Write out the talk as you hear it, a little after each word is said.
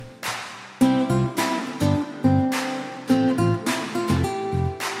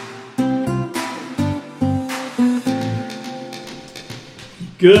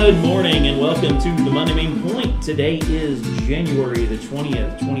Good morning and welcome to the Monday Main Point. Today is January the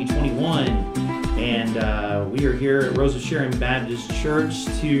 20th, 2021, and we are here at Rose of Sharon Baptist Church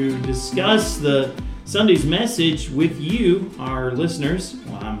to discuss the Sunday's message with you, our listeners.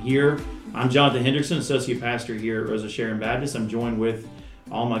 I'm Jonathan Hendrickson, Associate Pastor here at Rose of Sharon Baptist. I'm joined with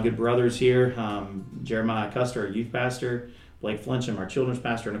all my good brothers here, Jeremiah Custer, our youth pastor, Blake Flincham, our children's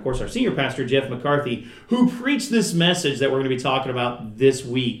pastor, and of course our senior pastor, Jeff McCarthy, who preached this message that we're going to be talking about this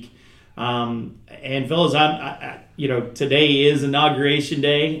week. And fellas, today is Inauguration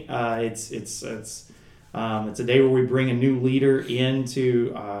Day. It's a day where we bring a new leader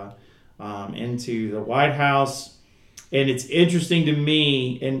into the White House, and it's interesting to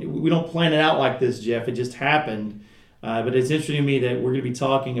me. And we don't plan it out like this, Jeff. It just happened, but it's interesting to me that we're going to be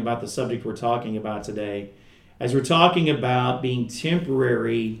talking about the subject we're talking about today. As we're talking about being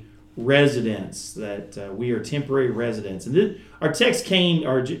temporary residents, that we are temporary residents. And our text came,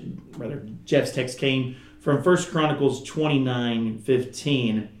 or rather Jeff's text came from 1 Chronicles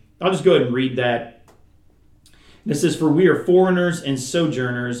 29:15. I'll just go ahead and read that. And it says, "For we are foreigners and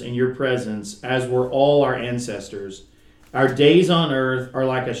sojourners in your presence, as were all our ancestors. Our days on earth are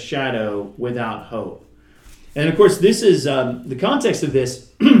like a shadow without hope." And of course, this is the context of this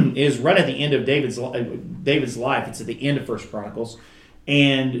is right at the end of David's life. It's at the end of 1 Chronicles,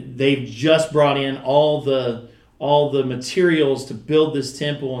 and they've just brought in all the materials to build this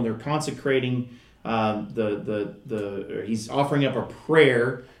temple, and they're consecrating he's offering up a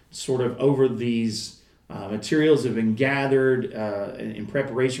prayer sort of over these materials that have been gathered in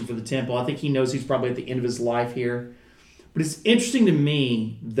preparation for the temple. I think he knows he's probably at the end of his life here, but it's interesting to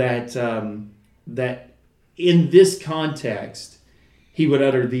me that in this context, he would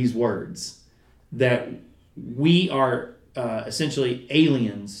utter these words, that we are essentially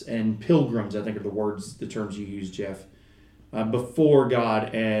aliens and pilgrims, I think are the terms you use, Jeff, before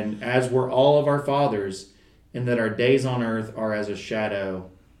God, and as were all of our fathers, and that our days on earth are as a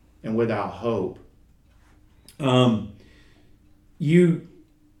shadow and without hope. You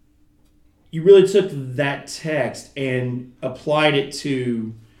really took that text and applied it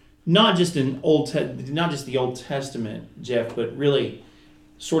to not just the Old Testament, Jeff, but really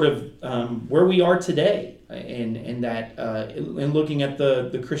sort of where we are today, and looking at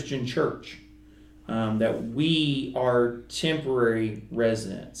the Christian church, that we are temporary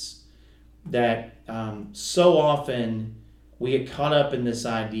residents. That so often we get caught up in this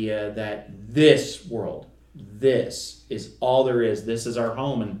idea that this world, this is all there is. This is our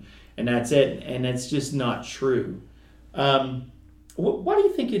home, and that's it. And it's just not true. Why do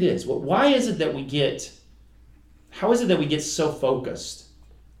you think it is? Why is it that we get? How is it that we get so focused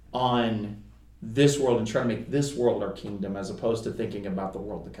on this world and trying to make this world our kingdom, as opposed to thinking about the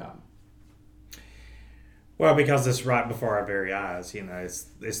world to come? Well, because it's right before our very eyes.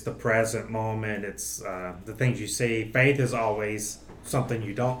 It's the present moment. It's the things you see. Faith is always something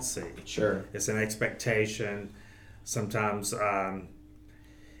you don't see. Sure, it's an expectation. Sometimes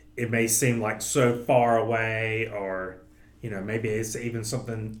it may seem like so far away, or maybe it's even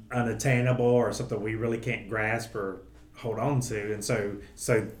something unattainable or something we really can't grasp or hold on to. And so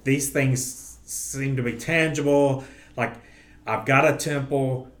these things seem to be tangible. Like, I've got a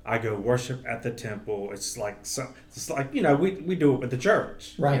temple, I go worship at the temple. It's like we do it with the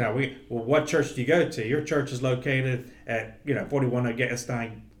church. Right. What church do you go to? Your church is located at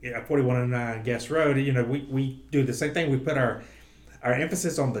 4109 Guest Road. We do the same thing. We put our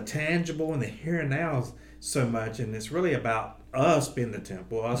emphasis on the tangible and the here and now so much, and it's really about us being the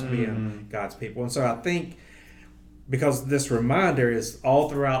temple, us being God's people. And so I think because this reminder is all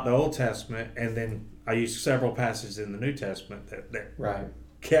throughout the Old Testament, and then I use several passages in the New Testament that right.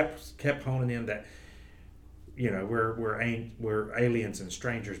 kept honing in that we're aliens and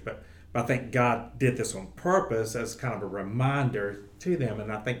strangers, but I think God did this on purpose as kind of a reminder to them,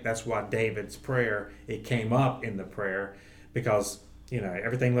 and I think that's why David's prayer, it came up in the prayer, because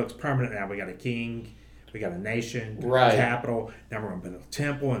everything looks permanent now. We got a king, we got a nation, right. A capital. Now we're going to build a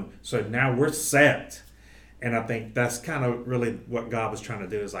temple, and so now we're set. And I think that's kind of really what God was trying to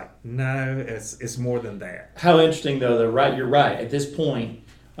do. Is like, no, it's more than that. How interesting, though. Right, you're right. At this point,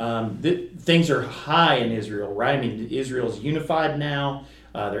 things are high in Israel, right? I mean, Israel's unified now.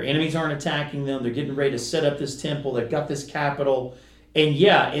 Their enemies aren't attacking them. They're getting ready to set up this temple. They've got this capital. And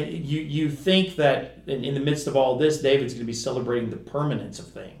you think that in the midst of all this, David's going to be celebrating the permanence of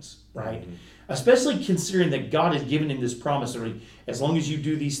things, right? Mm-hmm. Especially considering that God has given him this promise that as long as you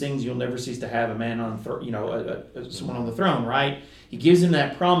do these things, you'll never cease to have a man on someone on the throne, right? He gives him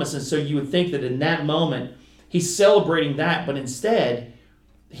that promise, and so you would think that in that moment he's celebrating that, but instead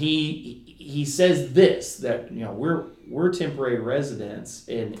he says this, that we're temporary residents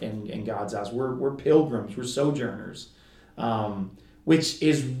in God's house. We're pilgrims. We're sojourners, which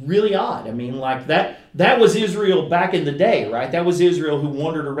is really odd. I mean, like that was Israel back in the day, right? That was Israel who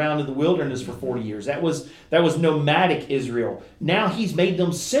wandered around in the wilderness for 40 years. That was nomadic Israel. Now he's made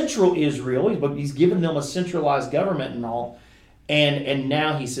them central Israel, but he's given them a centralized government and all. And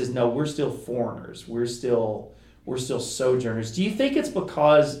now he says, no, we're still foreigners. We're still sojourners. Do you think it's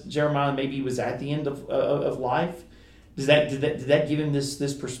because Jeremiah maybe was at the end of life? Did that give him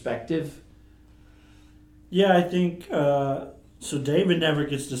this perspective? Yeah, I think so. David never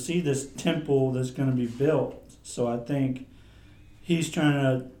gets to see this temple that's going to be built. So I think he's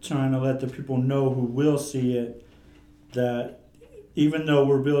trying to let the people know who will see it that even though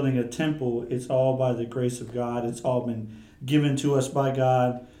we're building a temple, it's all by the grace of God. It's all been given to us by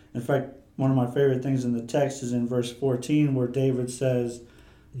God. In fact, one of my favorite things in the text is in verse 14 where David says,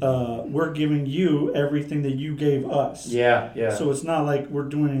 we're giving you everything that you gave us. Yeah. So it's not like we're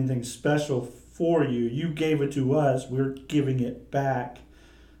doing anything special for you. You gave it to us. We're giving it back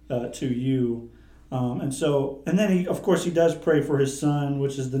to you. And then he does pray for his son,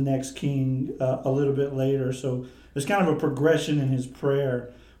 which is the next king, a little bit later. So there's kind of a progression in his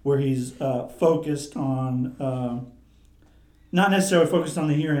prayer where he's focused on, not necessarily focused on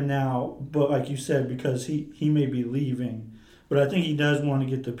the here and now, but like you said, because he may be leaving. But I think he does want to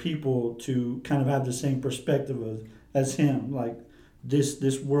get the people to kind of have the same perspective as him. Like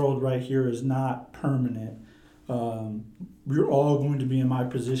this world right here is not permanent. You're all going to be in my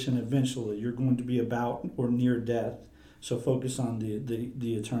position eventually. You're going to be about or near death. So focus on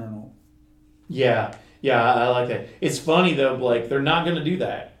the eternal. Yeah, I like that. It's funny though, Blake. They're not going to do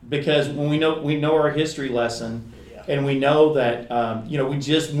that because when we know our history lesson, and we know that we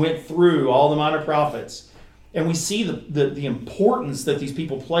just went through all the minor prophets, and we see the importance that these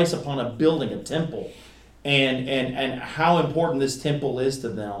people place upon building a temple, and how important this temple is to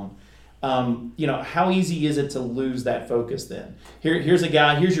them. How easy is it to lose that focus then? Here's a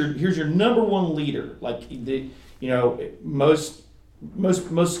guy, here's your number one leader. Like most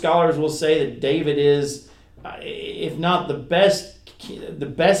scholars will say that David is, if not the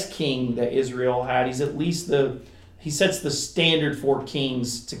best king that Israel had, he's at least he sets the standard for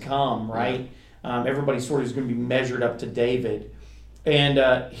kings to come, right? Everybody sort of is going to be measured up to David.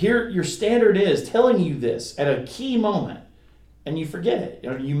 And here your standard is telling you this at a key moment, and you forget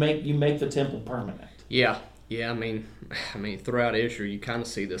it. You make the temple permanent. Yeah. I mean, throughout Israel, you kind of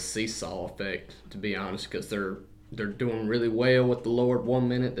see this seesaw effect, to be honest, because they're doing really well with the Lord one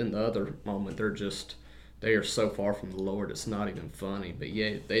minute, then the other moment they are so far from the Lord, it's not even funny. But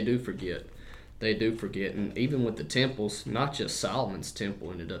yeah, they do forget. And even with the temples, not just Solomon's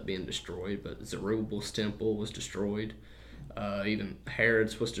temple ended up being destroyed, but Zerubbabel's temple was destroyed. Even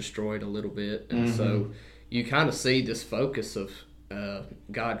Herod's was destroyed a little bit. And so you kind of see this focus of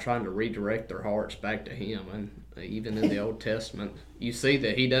God trying to redirect their hearts back to him. And even in the Old Testament, you see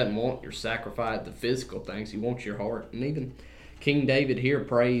that he doesn't want your sacrifice, the physical things. He wants your heart. And even King David here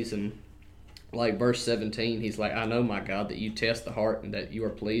prays, and like verse 17, he's like, I know, my God, that you test the heart and that you are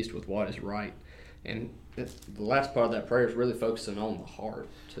pleased with what is right. And the last part of that prayer is really focusing on the heart,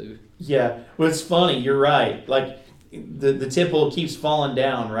 too. Yeah. Well, it's funny. You're right. Like, the temple keeps falling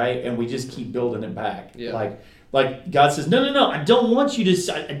down, right? And we just keep building it back. Yeah. Like God says, no. I don't want you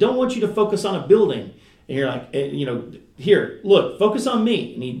to focus on a building. And you're like, here, look, focus on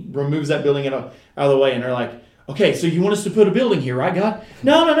me. And he removes that building out of the way. And they're like, okay, so you want us to put a building here, right, God?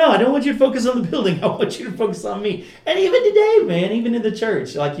 No. I don't want you to focus on the building. I want you to focus on me. And even today, man, even in the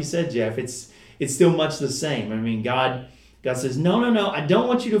church, like you said, Jeff, it's still much the same. I mean, God says, no. I don't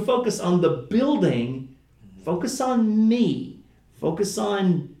want you to focus on the building. Focus on me. Focus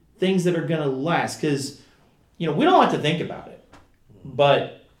on things that are going to last. Because, we don't have to think about it.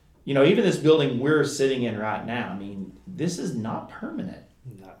 But, even this building we're sitting in right now, I mean, this is not permanent.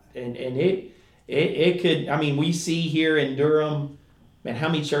 And it could, we see here in Durham, man, how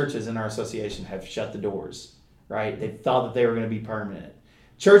many churches in our association have shut the doors, right? They thought that they were going to be permanent.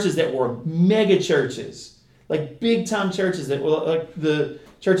 Churches that were mega churches, like big time churches that were like the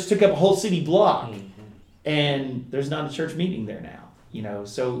church took up a whole city block. And there's not a church meeting there now,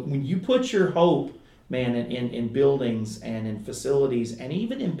 So when you put your hope, man, in buildings and in facilities and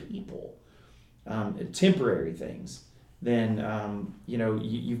even in people, temporary things, then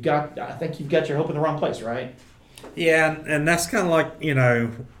you've got your hope in the wrong place, right? Yeah, and that's kind of like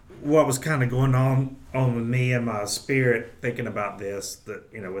what was kind of going on with me and my spirit thinking about this.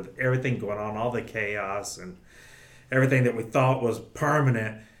 That with everything going on, all the chaos and everything that we thought was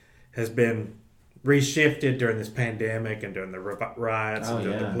permanent has been reshifted during this pandemic and during the riots and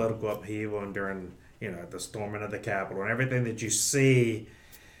during the yeah. political upheaval and during, the storming of the Capitol and everything that you see,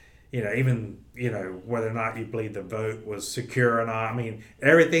 even, whether or not you believe the vote was secure or not. I mean,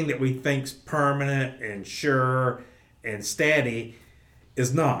 everything that we think's permanent and sure and steady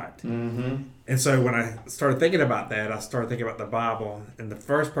is not. Mm-hmm. And so when I started thinking about that, I started thinking about the Bible. And the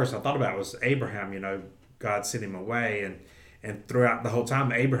first person I thought about was Abraham. God sent him away. And throughout the whole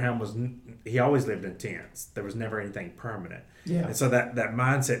time, he always lived in tents. There was never anything permanent. Yeah. And so that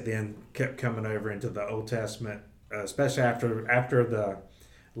mindset then kept coming over into the Old Testament, especially after the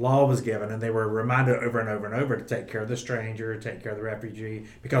law was given, and they were reminded over and over and over to take care of the stranger, take care of the refugee,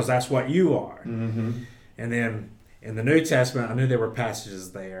 because that's what you are. Mm-hmm. And then in the New Testament, I knew there were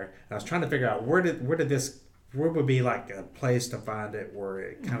passages there. And I was trying to figure out where would be like a place to find it where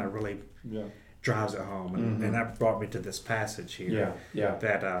it kind of really drives it home. And that brought me to this passage here. Yeah.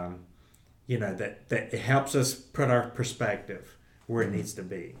 That that it helps us put our perspective where it needs to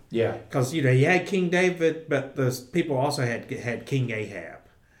be. Yeah. Because you had King David, but those people also had King Ahab.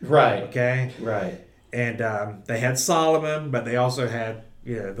 Right. Okay. Right. And they had Solomon, but they also had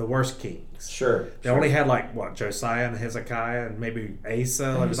the worst kings. Sure. They only had Josiah and Hezekiah and maybe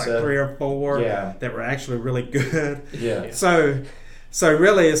Asa. It was like 3 or 4 that were actually really good. Yeah. So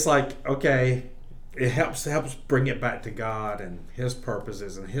really, it's like, okay, it helps bring it back to God and His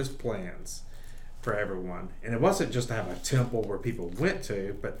purposes and His plans for everyone. And it wasn't just to have a temple where people went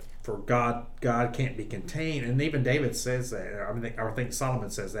to, but for God can't be contained. And even David says that. I think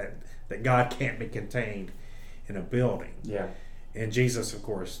Solomon says that God can't be contained in a building. Yeah. And Jesus, of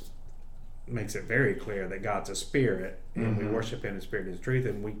course, makes it very clear that God's a spirit, and we worship Him in spirit and truth,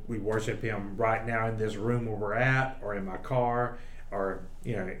 and we worship Him right now in this room where we're at, or in my car, or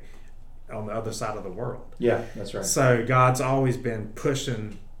on the other side of the world. Yeah, that's right. So God's always been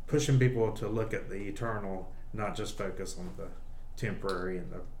pushing people to look at the eternal, not just focus on the temporary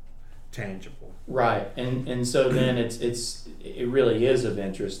and the tangible. Right, and so then it really is of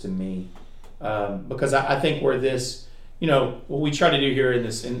interest to me, because I think where this, what we try to do here in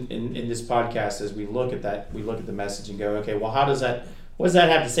this podcast is we look at the message and go, okay, well, what does that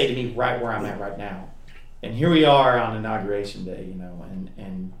have to say to me right where I'm at right now? And here we are on Inauguration Day,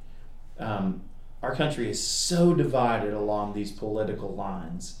 and our country is so divided along these political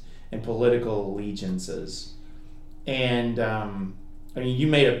lines and political allegiances, and you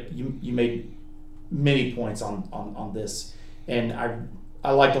made many points on this, and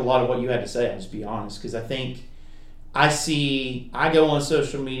I liked a lot of what you had to say. I'll just be honest, because I think I go on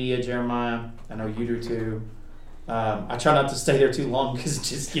social media, Jeremiah. I know you do too. I try not to stay there too long because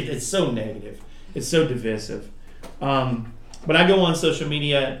it's so negative, it's so divisive. But I go on social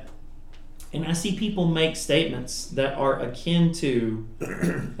media, and I see people make statements that are akin to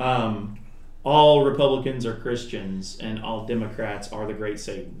all Republicans are Christians and all Democrats are the great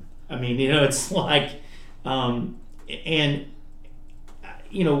Satan. I mean, it's like,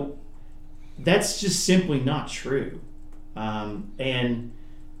 that's just simply not true. And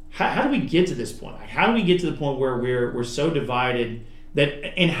how do we get to this point? How do we get to the point where we're so divided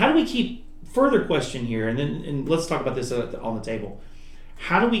and how do we keep, further question here, and let's talk about this on the table.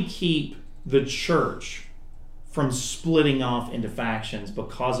 How do we keep the church from splitting off into factions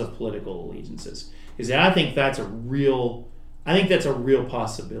because of political allegiances? Because I think that's a real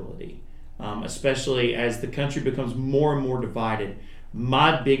possibility, especially as the country becomes more and more divided.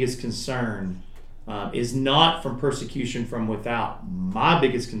 My biggest concern is not from persecution from without. My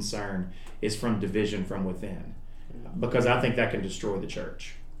biggest concern is from division from within, because I think that can destroy the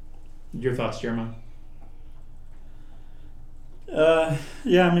church. Your thoughts, Jeremiah?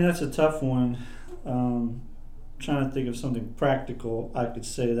 That's a tough one. Trying to think of something practical I could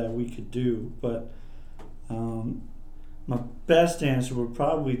say that we could do, but my best answer would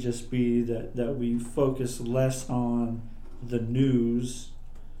probably just be that we focus less on the news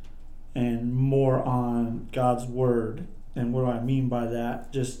and more on God's Word. And what do I mean by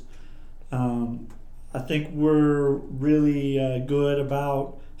that? Just I think we're really good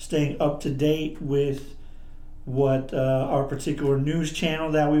about staying up to date with what our particular news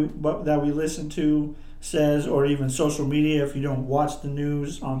channel that we listen to says, or even social media if you don't watch the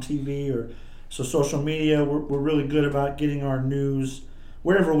news on TV. So social media, we're really good about getting our news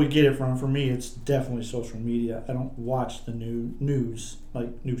wherever we get it from. For me, it's definitely social media. I don't watch the news,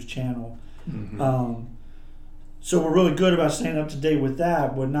 like news channel. Mm-hmm. So we're really good about staying up to date with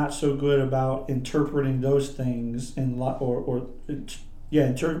that, but not so good about interpreting those things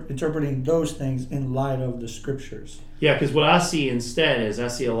interpreting those things in light of the scriptures. Yeah, because what I see instead is I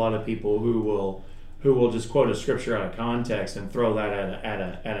see a lot of people who will just quote a scripture out of context and throw that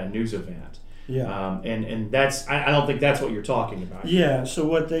at a news event. Yeah. And that's I don't think that's what you're talking about. Yeah. So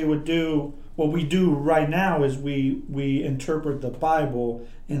what they would do, what we do right now is we interpret the Bible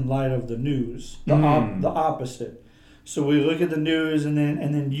in light of the news, the opposite. So we look at the news and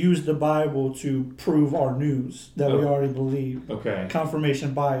then use the Bible to prove our news that we already believe. Okay.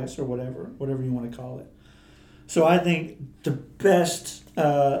 Confirmation bias or whatever you want to call it. So I think the best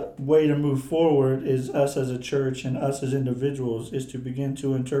way to move forward is us as a church and us as individuals is to begin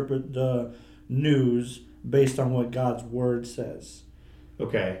to interpret the news based on what God's word says.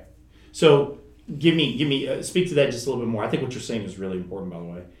 Okay. So give me speak to that just a little bit more. I think what you're saying is really important, by the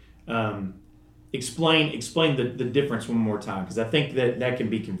way. Explain the difference one more time, because I think that can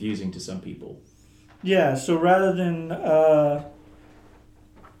be confusing to some people. Yeah, so rather than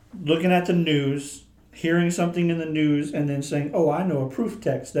looking at the news, hearing something in the news, and then saying, "Oh, I know a proof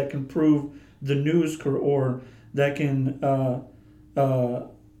text that can prove the news," or that can,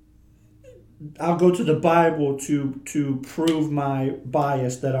 I'll go to the Bible to prove my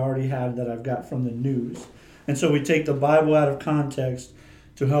bias that I already have that I've got from the news, and so we take the Bible out of context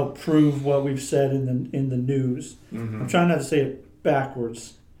to help prove what we've said in the news. Mm-hmm. I'm trying not to say it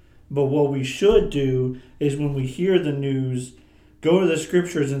backwards, but what we should do is when we hear the news, go to the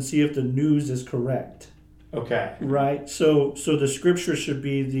scriptures and see if the news is correct. Okay. Right. So the scripture should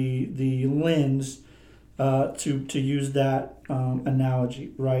be the lens to use that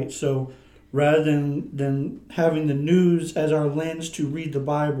analogy. Right. So rather than having the news as our lens to read the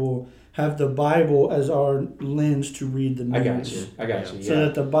Bible, have the Bible as our lens to read the news. I got you. Yeah. So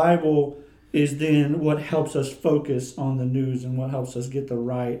that the Bible is then what helps us focus on the news and what helps us get the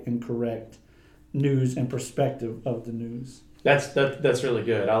right and correct news and perspective of the news. That's really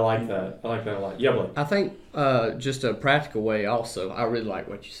good. I like that. I like that a lot. Yeah, Blake. I think just a practical way also, I really like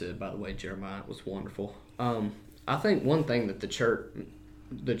what you said, by the way, Jeremiah. It was wonderful. I think one thing that the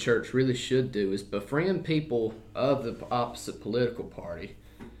church really should do is befriend people of the opposite political party.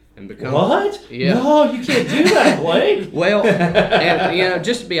 And become, what? Yeah. No, you can't do that, Blake. Well, and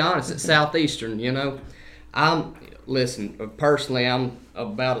just to be honest, at Southeastern, personally, I'm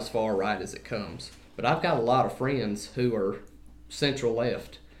about as far right as it comes. But I've got a lot of friends who are central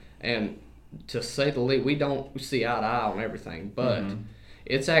left, and to say the least, we don't see eye to eye on everything. But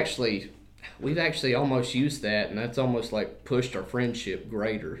we've actually almost used that, and that's almost like pushed our friendship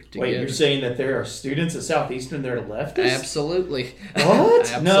greater together. Wait, you're saying that there are students at Southeastern that are leftists? Absolutely.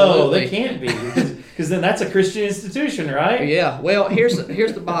 What? Absolutely. No, they can't be, because then that's a Christian institution, right? Yeah. Well, here's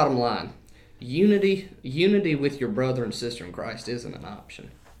the bottom line: unity with your brother and sister in Christ isn't an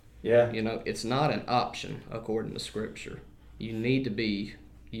option. Yeah. It's not an option according to Scripture. You need to be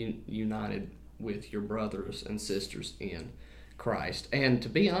united with your brothers and sisters in Christ. And to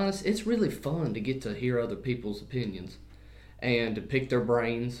be honest, it's really fun to get to hear other people's opinions and to pick their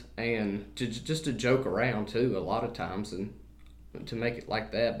brains and to joke around too a lot of times and to make it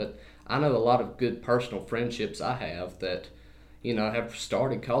like that. But I know a lot of good personal friendships I have that have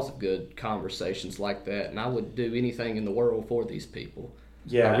started because of good conversations like that, and I would do anything in the world for these people.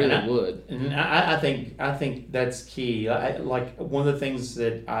 Yeah, I really would. And I think that's key. Like one of the things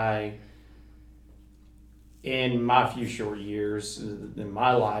that in my few short years in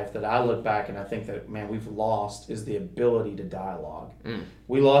my life that I look back and I think that, man, we've lost is the ability to dialogue.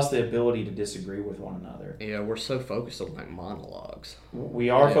 We lost the ability to disagree with one another. Yeah, we're so focused on monologues. We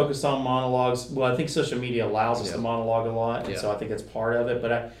are focused on monologues. Well, I think social media allows us to monologue a lot, and so I think that's part of it.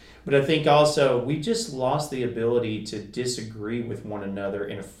 But I think also we just lost the ability to disagree with one another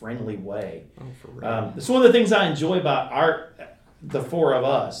in a friendly way. Oh, for real. It's one of the things I enjoy about the four of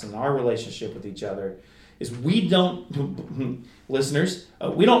us and our relationship with each other is we don't, listeners,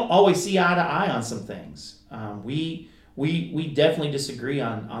 we don't always see eye to eye on some things. We definitely disagree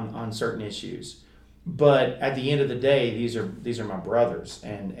on certain issues. But at the end of the day, these are my brothers,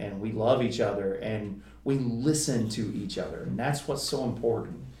 and we love each other, and we listen to each other, and that's what's so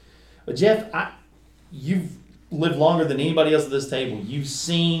important. But Jeff, you've lived longer than anybody else at this table. You've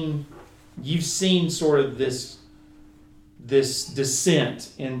seen sort of this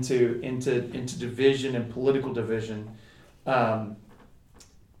descent into division and political division. How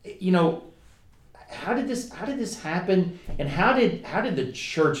did this happen, and how did the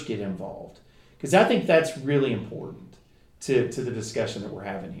church get involved? Because I think that's really important to the discussion that we're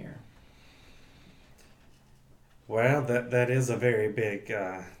having here. Well, that is a very big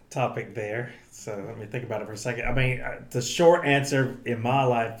topic there. So let me think about it for a second. I mean, the short answer in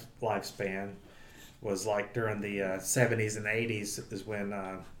my lifespan was like during the 70s and 80s is when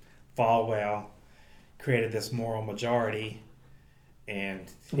Falwell created this moral majority. And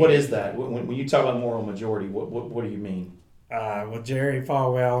what is that? When you talk about moral majority, what do you mean? Well, Jerry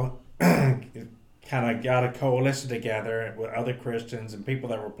Falwell kind of got a coalition together with other Christians and people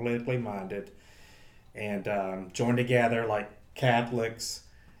that were politically minded, and joined together like Catholics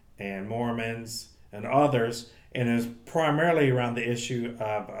and Mormons and others, and it was primarily around the issue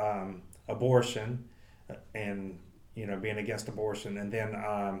of abortion and being against abortion, and then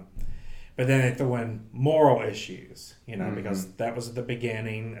but then they threw in moral issues, because that was the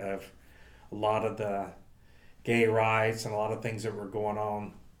beginning of a lot of the gay rights and a lot of things that were going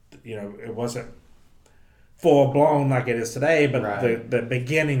on. It wasn't full blown like it is today, but the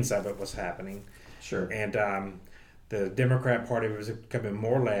beginnings of it was happening. Sure. And the Democrat Party was becoming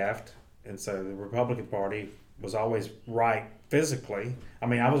more left, and so the Republican Party was always right physically. I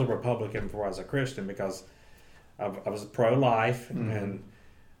mean, I was a Republican before I was a Christian because I was pro-life, and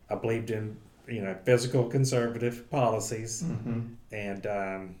I believed in physical conservative policies, and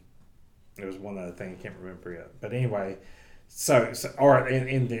there was one other thing I can't remember yet. But anyway, so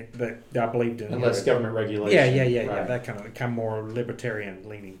in the I believed in less government regulation. Yeah, that kind of more libertarian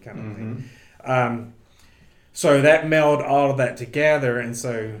leaning kind of thing. So that melded all of that together, and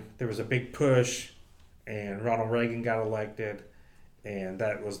so there was a big push, and Ronald Reagan got elected, and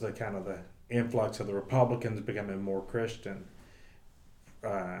that was the kind of the influx of the Republicans becoming more Christian,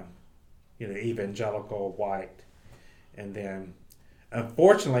 evangelical, white. And then,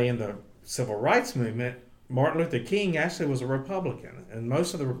 unfortunately, in the civil rights movement, Martin Luther King actually was a Republican, and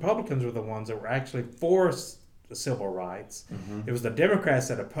most of the Republicans were the ones that were actually for the civil rights. It was the Democrats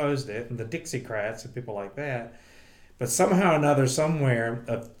that opposed it, and the Dixiecrats and people like that. But somehow or another, somewhere,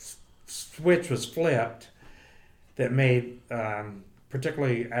 a switch was flipped that made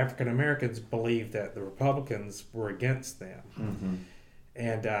particularly African Americans believe that the Republicans were against them.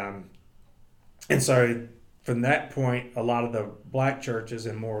 And so from that point, a lot of the black churches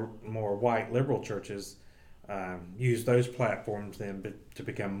and more white liberal churches used those platforms then to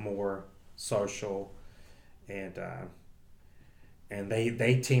become more social, and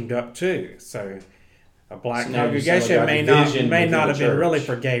they teamed up too. So a black congregation may not have been really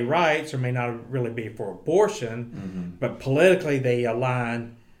for gay rights, or may not really be for abortion, but politically they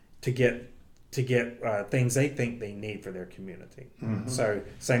align to get things they think they need for their community. So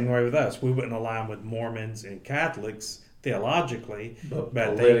same way with us, we wouldn't align with Mormons and Catholics theologically,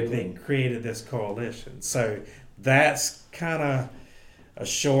 but they created this coalition. So that's kind of a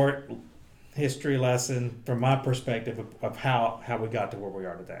short history lesson from my perspective of how we got to where we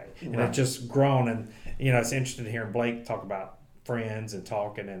are today. And it's just grown, and it's interesting hearing Blake talk about friends and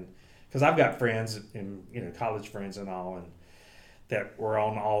talking, and because I've got friends and college friends and all, and that were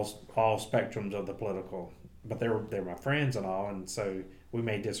on all spectrums of the political, but they're my friends and all, and so we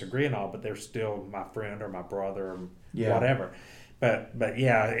may disagree and all, but they're still my friend or my brother or whatever. But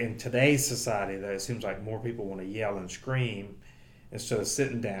yeah, in today's society, though, it seems like more people want to yell and scream instead of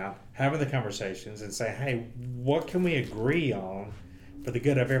sitting down, having the conversations, and say, hey, what can we agree on for the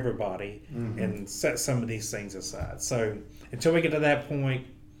good of everybody, and set some of these things aside. So until we get to that point,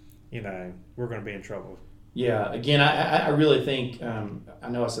 we're going to be in trouble. Yeah, again, I really think, I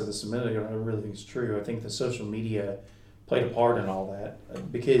know I said this a minute ago, I really think it's true. I think the social media played a part in all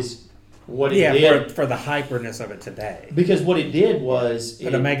that, because what it did... for the hyperness of it today. Because what it did was...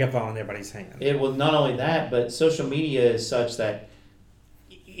 Put a megaphone in everybody's hand. It was not only that, but social media is such that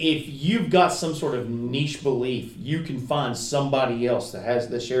if you've got some sort of niche belief, you can find somebody else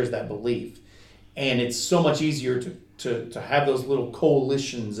that shares that belief. And it's so much easier to have those little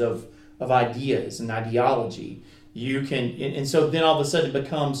coalitions of ideas and ideology. You can, and so then all of a sudden it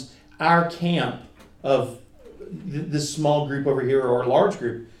becomes our camp of this small group over here, or a large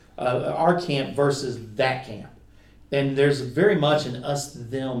group, our camp versus that camp. And there's very much an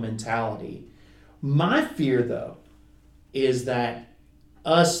us-them mentality. My fear, though, is that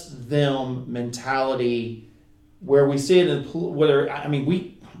us-them mentality, where we see it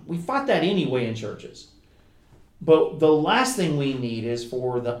we fight that anyway in churches. But the last thing we need is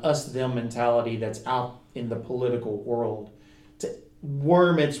for the us-them mentality that's out in the political world to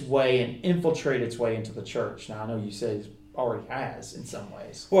worm its way and infiltrate its way into the church. Now, I know you said it already has in some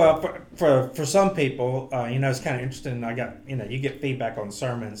ways. Well, for some people, it's kind of interesting. I got, you get feedback on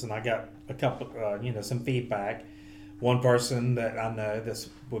sermons, and I got a couple, some feedback. One person that I know, this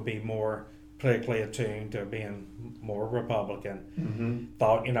would be more politically attuned to being more Republican,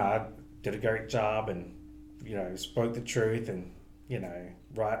 thought, I did a great job and, spoke the truth and,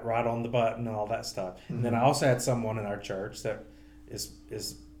 right on the button and all that stuff. And then I also had someone in our church that is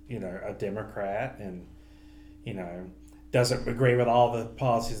a Democrat and, doesn't agree with all the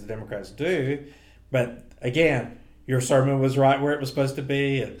policies the Democrats do. But again, your sermon was right where it was supposed to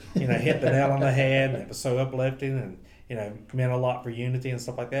be. It, hit the nail on the head, and it was so uplifting. And, meant a lot for unity and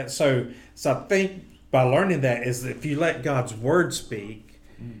stuff like that. So I think by learning that is that if you let God's word speak,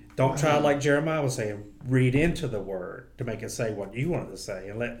 don't try, like Jeremiah was saying, read into the word to make it say what you want it to say,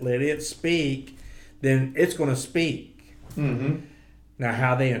 and let it speak. Then it's going to speak. Mm-hmm. Now,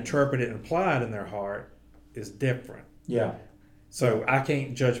 how they interpret it and apply it in their heart is different. Yeah. So I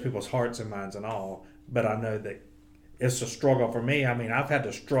can't judge people's hearts and minds and all, but I know that it's a struggle for me. I mean, I've had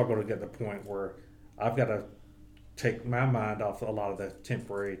to struggle to get to the point where I've got to take my mind off a lot of the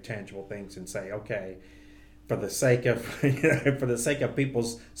temporary, tangible things and say, okay, for the sake of for the sake of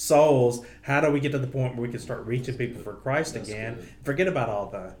people's souls, how do we get to the point where we can start reaching people for Christ again? Forget about all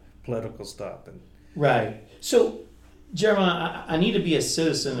the political stuff. And Right. So, Jeremiah, I need to be a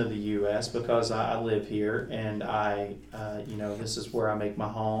citizen of the U.S. because I live here, and this is where I make my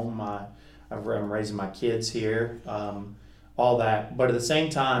home. I'm raising my kids here, all that. But at the same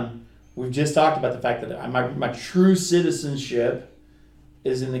time, we've just talked about the fact that my true citizenship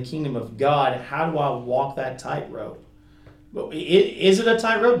is in the kingdom of God. How do I walk that tightrope? Is it a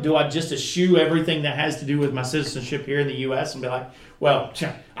tightrope? Do I just eschew everything that has to do with my citizenship here in the U.S. and be like, well,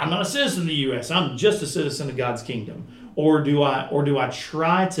 I'm not a citizen of the U.S. I'm just a citizen of God's kingdom? Or do I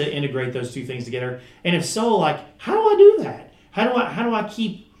try to integrate those two things together? And if so, like, how do I do that? How do I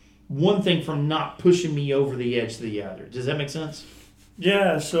keep one thing from not pushing me over the edge to the other? Does that make sense?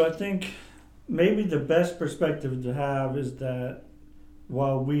 Yeah, so I think maybe the best perspective to have is that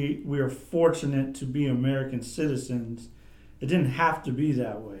while we are fortunate to be American citizens, it didn't have to be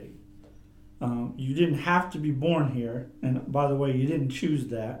that way. You didn't have to be born here, and by the way, you didn't choose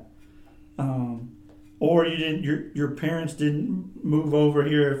that. Or you didn't. Your parents didn't move over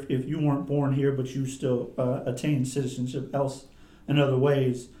here if you weren't born here, but you still attained citizenship else in other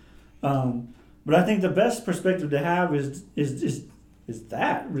ways. But I think the best perspective to have is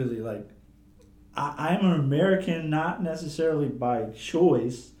that really, like, I'm an American, not necessarily by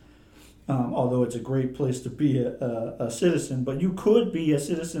choice, although it's a great place to be a citizen. But you could be a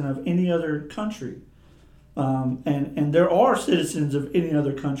citizen of any other country. And there are citizens of any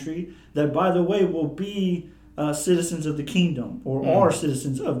other country that, by the way, will be citizens of the kingdom or are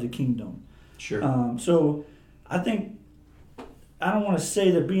citizens of the kingdom. Sure. So I think, I don't want to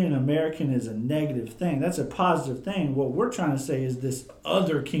say that being an American is a negative thing. That's a positive thing. What we're trying to say is this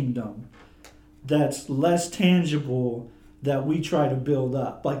other kingdom that's less tangible that we try to build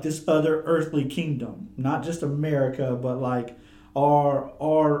up. Like this other earthly kingdom. Not just America, but like our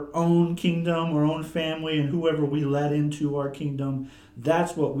own kingdom, our own family, and whoever we let into our kingdom.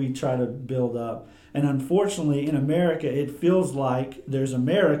 That's what we try to build up. And unfortunately, in America, it feels like there's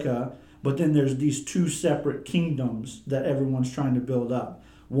America, but then there's these two separate kingdoms that everyone's trying to build up.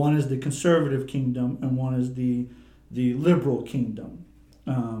 One is the conservative kingdom, and one is the liberal kingdom,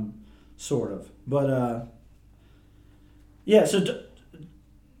 sort of. But so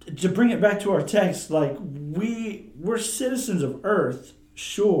to bring it back to our text, like we're citizens of earth,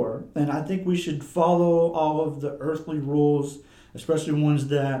 sure, and I think we should follow all of the earthly rules, especially ones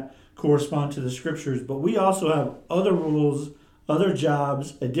that correspond to the scriptures. But we also have other rules, other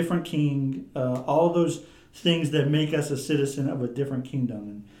jobs, a different king, all those things that make us a citizen of a different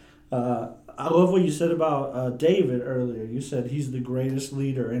kingdom. And I love what you said about David earlier. You said he's the greatest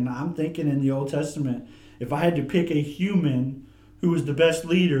leader. And I'm thinking in the Old Testament, if I had to pick a human who was the best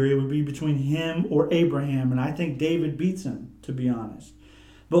leader, it would be between him or Abraham. And I think David beats him, to be honest.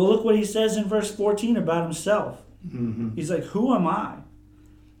 But look what he says in verse 14 about himself. Mm-hmm. He's like, who am I?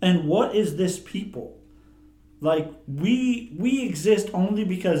 And what is this people? Like, we exist only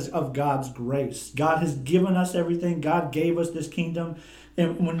because of God's grace. God has given us everything. God gave us this kingdom.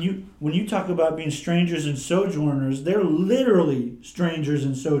 And when you talk about being strangers and sojourners, they're literally strangers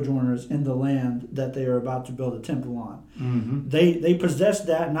and sojourners in the land that they are about to build a temple on. Mm-hmm. They possess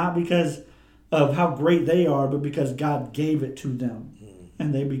that not because of how great they are, but because God gave it to them.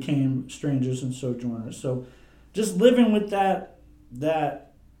 And they became strangers and sojourners. So just living with that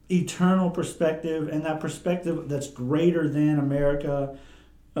eternal perspective, and that perspective that's greater than America,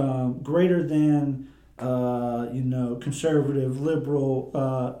 greater than conservative,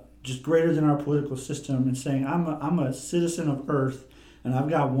 liberal, just greater than our political system, and saying I'm a citizen of earth, and I've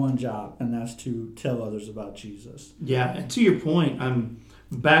got one job, and that's to tell others about Jesus. Yeah, and to your point, I'm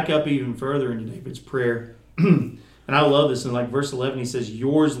back up even further into David's prayer, and I love this. In like verse 11, he says,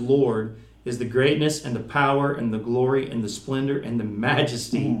 "Yours, Lord, is the greatness and the power and the glory and the splendor and the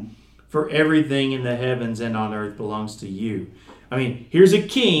majesty, for everything in the heavens and on earth belongs to you." I mean, here's a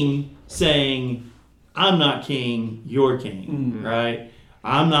king saying, I'm not king, you're king, right?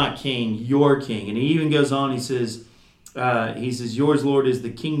 I'm not king, you're king. And he even goes on, he says, yours, Lord, is the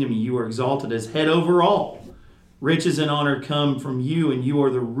kingdom, you are exalted as head over all. Riches and honor come from you, and you are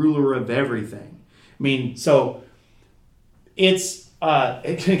the ruler of everything. I mean, so it's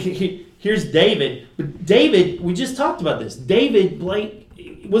here's David. But David, we just talked about this. David Blake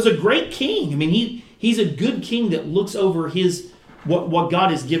was a great king. I mean, he's a good king that looks over his what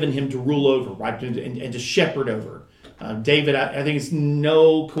God has given him to rule over, right, and to shepherd over. David, I think it's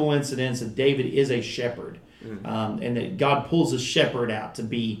no coincidence that David is a shepherd, and that God pulls a shepherd out to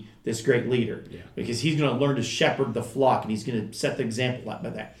be this great leader, because he's going to learn to shepherd the flock, and he's going to set the example by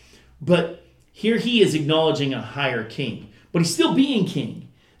that. But here he is acknowledging a higher king, but he's still being king.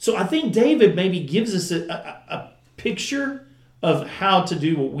 So I think David maybe gives us a picture of how to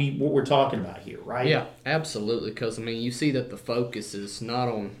do what we're talking about here, right? Yeah, absolutely. Because, I mean, you see that the focus is not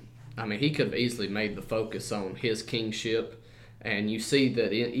on, I mean, he could have easily made the focus on his kingship. And you see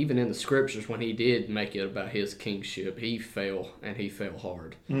that even in the scriptures, when he did make it about his kingship, he fell, and he fell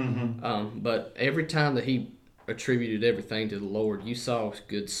hard. Mm-hmm. But every time that he attributed everything to the Lord, you saw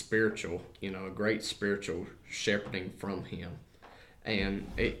good spiritual, a great spiritual shepherding from him.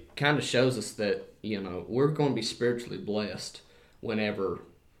 And it kind of shows us that, we're going to be spiritually blessed whenever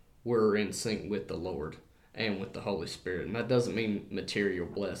we're in sync with the Lord and with the Holy Spirit. And that doesn't mean material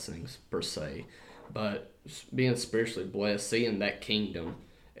blessings per se, but being spiritually blessed, seeing that kingdom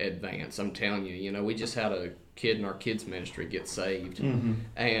advance. I'm telling you, we just had a kid in our kids ministry get saved. Mm-hmm.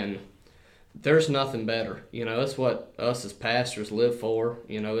 And there's nothing better. It's what us as pastors live for.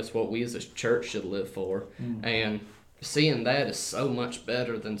 It's what we as a church should live for. Mm-hmm. And seeing that is so much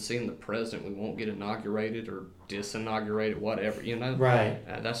better than seeing the president we won't get inaugurated or disinaugurated, whatever, Right.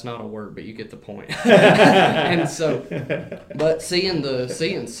 That's not a word, but you get the point. And so, but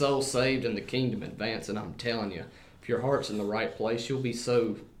seeing souls saved and the kingdom advance, and I'm telling you, if your heart's in the right place, you'll be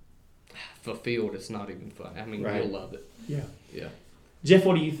so fulfilled, it's not even fun. I mean, right. You'll love it. Yeah. Yeah. Jeff,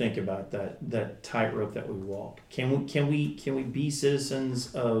 what do you think about that tightrope that we walk? Can we be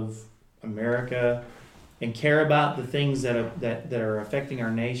citizens of America and care about the things that are affecting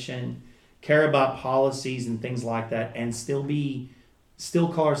our nation, care about policies and things like that, and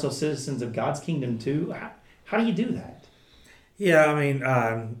still call ourselves citizens of God's kingdom too? How do you do that? Yeah, I mean,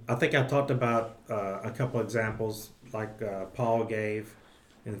 I think I talked about a couple examples like Paul gave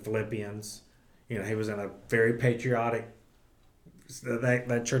in Philippians. He was in a very patriotic.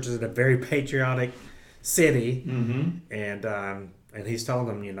 That church is in a very patriotic city, mm-hmm. And he's telling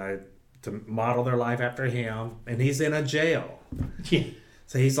them, to model their life after him, and he's in a jail. Yeah.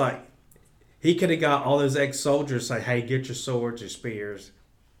 So he's like, he could have got all those ex-soldiers say, "Hey, get your swords, your spears,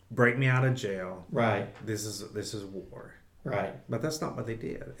 break me out of jail." Right. This is war. Right. But that's not what they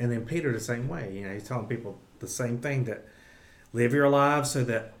did. And then Peter the same way. He's telling people the same thing, that live your lives so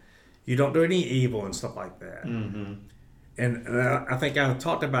that you don't do any evil and stuff like that. Mm-hmm. And I think I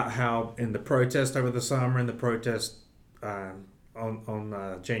talked about how in the protest over the summer and the protest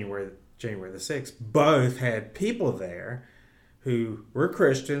on January the 6th, both had people there who were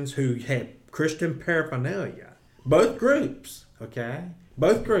Christians who had Christian paraphernalia. Both groups, okay?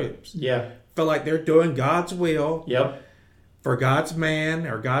 Both groups. Yeah. Feel like they're doing God's will. Yep. For God's man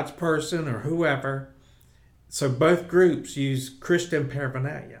or God's person or whoever. So both groups use Christian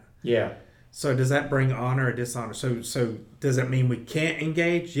paraphernalia. Yeah. So does that bring honor or dishonor? So does it mean we can't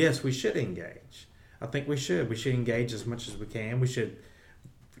engage? Yes, we should engage. I think we should. We should engage as much as we can. We should,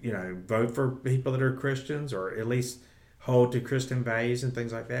 vote for people that are Christians, or at least hold to Christian values and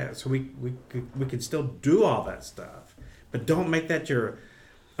things like that. So we can still do all that stuff, but don't make that your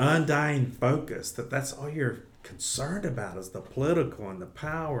undying focus. That's all you're concerned about is the political and the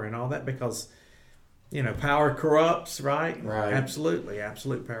power and all that, because power corrupts, right? Right. Absolutely.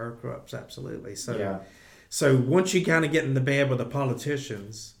 Absolute power corrupts. Absolutely. So, yeah. So once you kind of get in the bed with the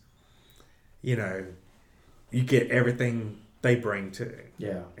politicians, you get everything they bring too.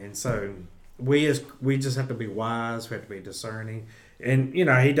 Yeah. And so we just have to be wise. We have to be discerning. And,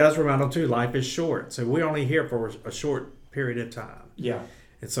 he does remind them too, life is short. So we're only here for a short period of time. Yeah.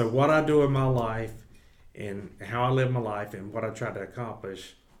 And so what I do in my life and how I live my life and what I try to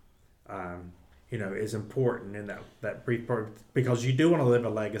accomplish, is important in that brief part, because you do want to leave a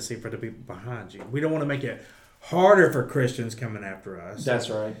legacy for the people behind you. We don't want to make it harder for Christians coming after us. That's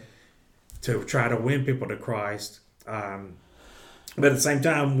right. To try to win people to Christ. But at the same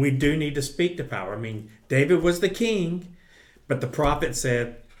time, we do need to speak to power. I mean, David was the king, but the prophet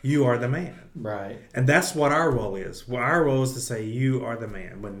said, "You are the man." Right. And that's what our role is. Well, our role is to say, "You are the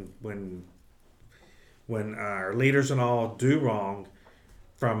man." When our leaders and all do wrong,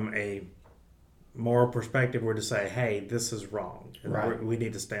 from a moral perspective, we're to say, "Hey, this is wrong. Right. We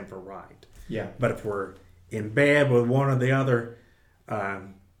need to stand for right." Yeah. But if we're in bed with one of the other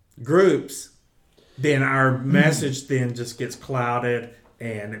groups, then our message then just gets clouded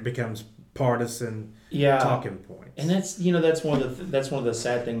and it becomes partisan talking points. And that's one of the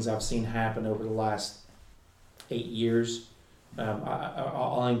sad things I've seen happen over the last 8 years.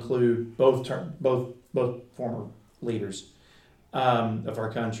 I'll include both former leaders of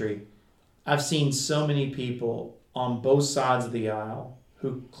our country. I've seen so many people on both sides of the aisle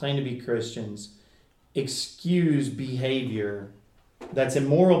who claim to be Christians excuse behavior that's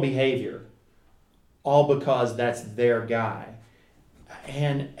immoral behavior, all because that's their guy.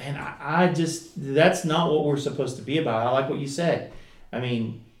 And I just, that's not what we're supposed to be about. I like what you said. I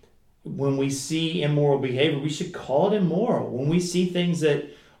mean, when we see immoral behavior, we should call it immoral. When we see things that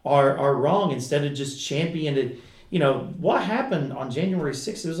are wrong, instead of just championing it, what happened on January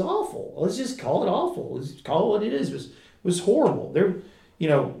 6th, it was awful. Let's just call it awful. Let's call it what it is. It was horrible. There,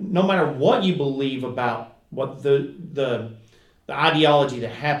 no matter what you believe about what the ideology that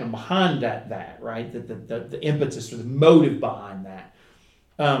happened behind that, right? The impetus or the motive behind that.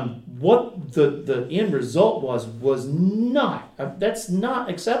 What the end result was not, that's not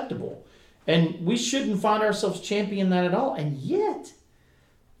acceptable. And we shouldn't find ourselves championing that at all. And yet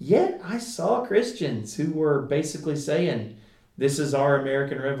I saw Christians who were basically saying, this is our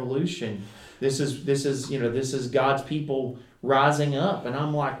American Revolution. This is God's people rising up. And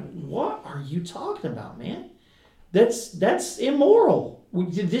I'm like, what are you talking about, man? That's immoral. When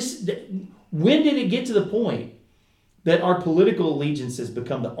did it get to the point that our political allegiances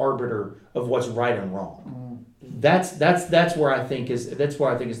become the arbiter of what's right and wrong? That's where I think is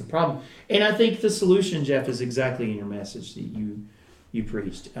the problem. And I think the solution, Jeff, is exactly in your message that you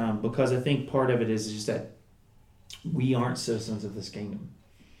preached, because I think part of it is just that we aren't citizens of this kingdom,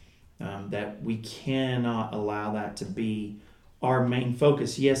 that we cannot allow that to be our main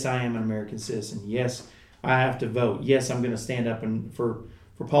focus. Yes, I am an American citizen. Yes, I have to vote. Yes, I'm going to stand up for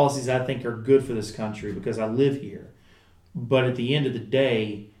policies I think are good for this country because I live here. But at the end of the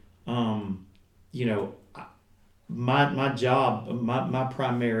day, my job, my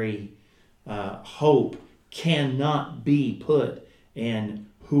primary hope cannot be put in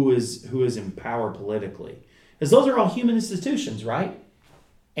who is in power politically, because those are all human institutions, right?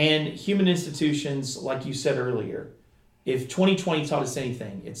 And human institutions, like you said earlier, if 2020 taught us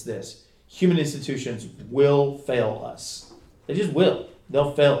anything, it's this: human institutions will fail us. They just will.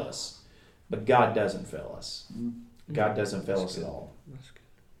 They'll fail us, but God doesn't fail us. God doesn't fail us at all.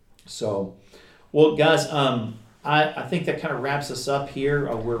 So, well, guys, I think that kind of wraps us up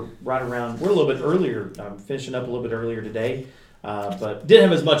here. We're a little bit earlier, finishing up a little bit earlier today, but didn't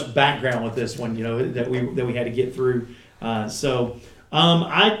have as much background with this one, that we had to get through. I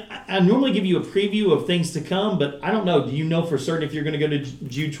normally give you a preview of things to come, but I don't know. Do you know for certain if you're going to go to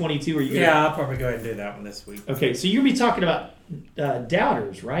Jude 22? Or I'll probably go ahead and do that one this week. Okay, so you're going to be talking about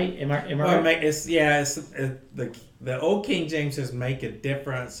doubters, right? Am I right? The old King James says make a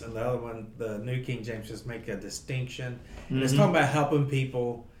difference, and the other one, the New King James says make a distinction. And it's talking about helping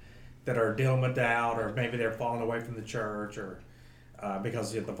people that are dealing with doubt, or maybe they're falling away from the church, or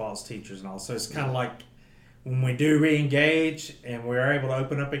because of the false teachers and all. So it's kind of like when we do re-engage and we're able to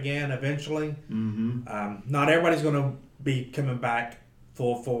open up again eventually. Not everybody's going to be coming back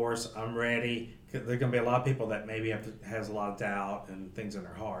full force. I'm ready. There's going to be a lot of people that maybe has a lot of doubt and things in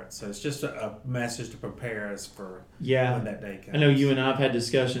their heart. So it's just a message to prepare us for when that day comes. I know you and I have had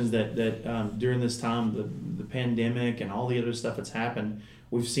discussions that during this time, the pandemic and all the other stuff that's happened,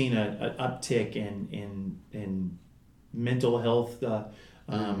 we've seen an uptick in mental health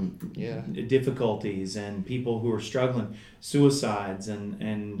difficulties, and people who are struggling, suicides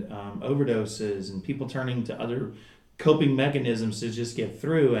and overdoses, and people turning to other coping mechanisms to just get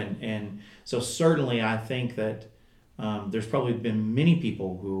through. And so certainly I think that there's probably been many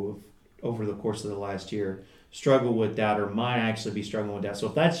people who have, over the course of the last year, struggle with doubt, or might actually be struggling with doubt. So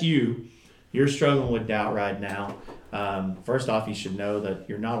if that's you're struggling with doubt right now, first off, you should know that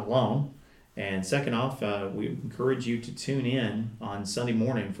you're not alone. And second off, we encourage you to tune in on Sunday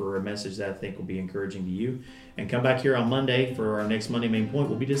morning for a message that I think will be encouraging to you. And come back here on Monday for our next Monday Main Point.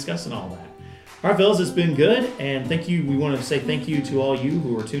 We'll be discussing all that. All right, fellas, it's been good. And thank you. We want to say thank you to all you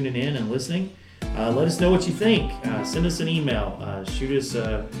who are tuning in and listening. Let us know what you think. Send us an email. Shoot us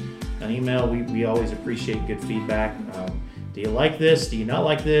an email. We always appreciate good feedback. Do you like this? Do you not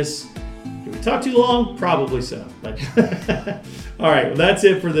like this? Did we talk too long? Probably so. But all right, well, that's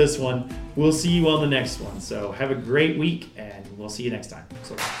it for this one. We'll see you on the next one. So have a great week, and we'll see you next time.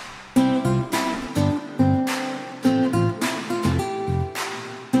 So.